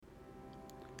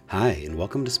Hi, and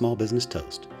welcome to Small Business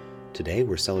Toast. Today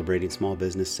we're celebrating Small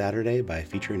Business Saturday by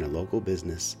featuring a local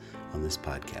business on this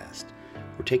podcast.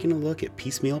 We're taking a look at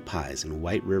Piecemeal Pies in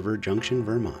White River Junction,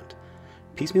 Vermont.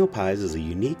 Piecemeal Pies is a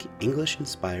unique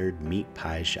English-inspired meat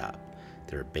pie shop.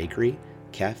 They're a bakery,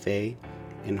 cafe,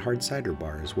 and hard cider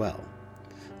bar as well.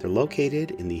 They're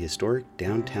located in the historic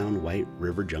downtown White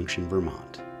River Junction,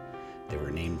 Vermont. They were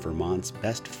named Vermont's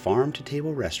best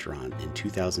farm-to-table restaurant in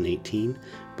 2018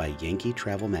 by Yankee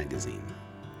Travel Magazine.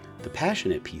 The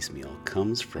passion at Piecemeal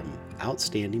comes from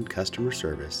outstanding customer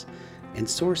service and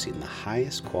sourcing the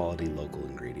highest quality local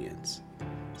ingredients.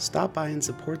 Stop by and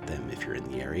support them if you're in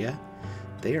the area.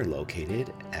 They are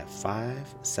located at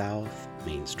 5 South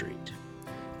Main Street.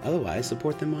 Otherwise,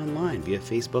 support them online via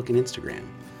Facebook and Instagram.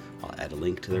 I'll add a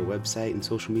link to their website and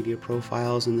social media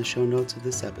profiles in the show notes of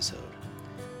this episode.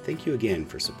 Thank you again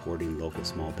for supporting local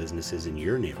small businesses in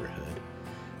your neighborhood.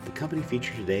 The company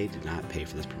featured today did not pay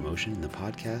for this promotion, and the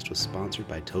podcast was sponsored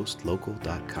by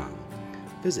ToastLocal.com.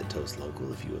 Visit Toast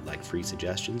Local if you would like free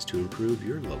suggestions to improve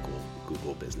your local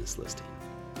Google business listing.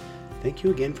 Thank you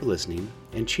again for listening,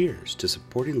 and cheers to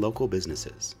supporting local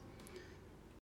businesses.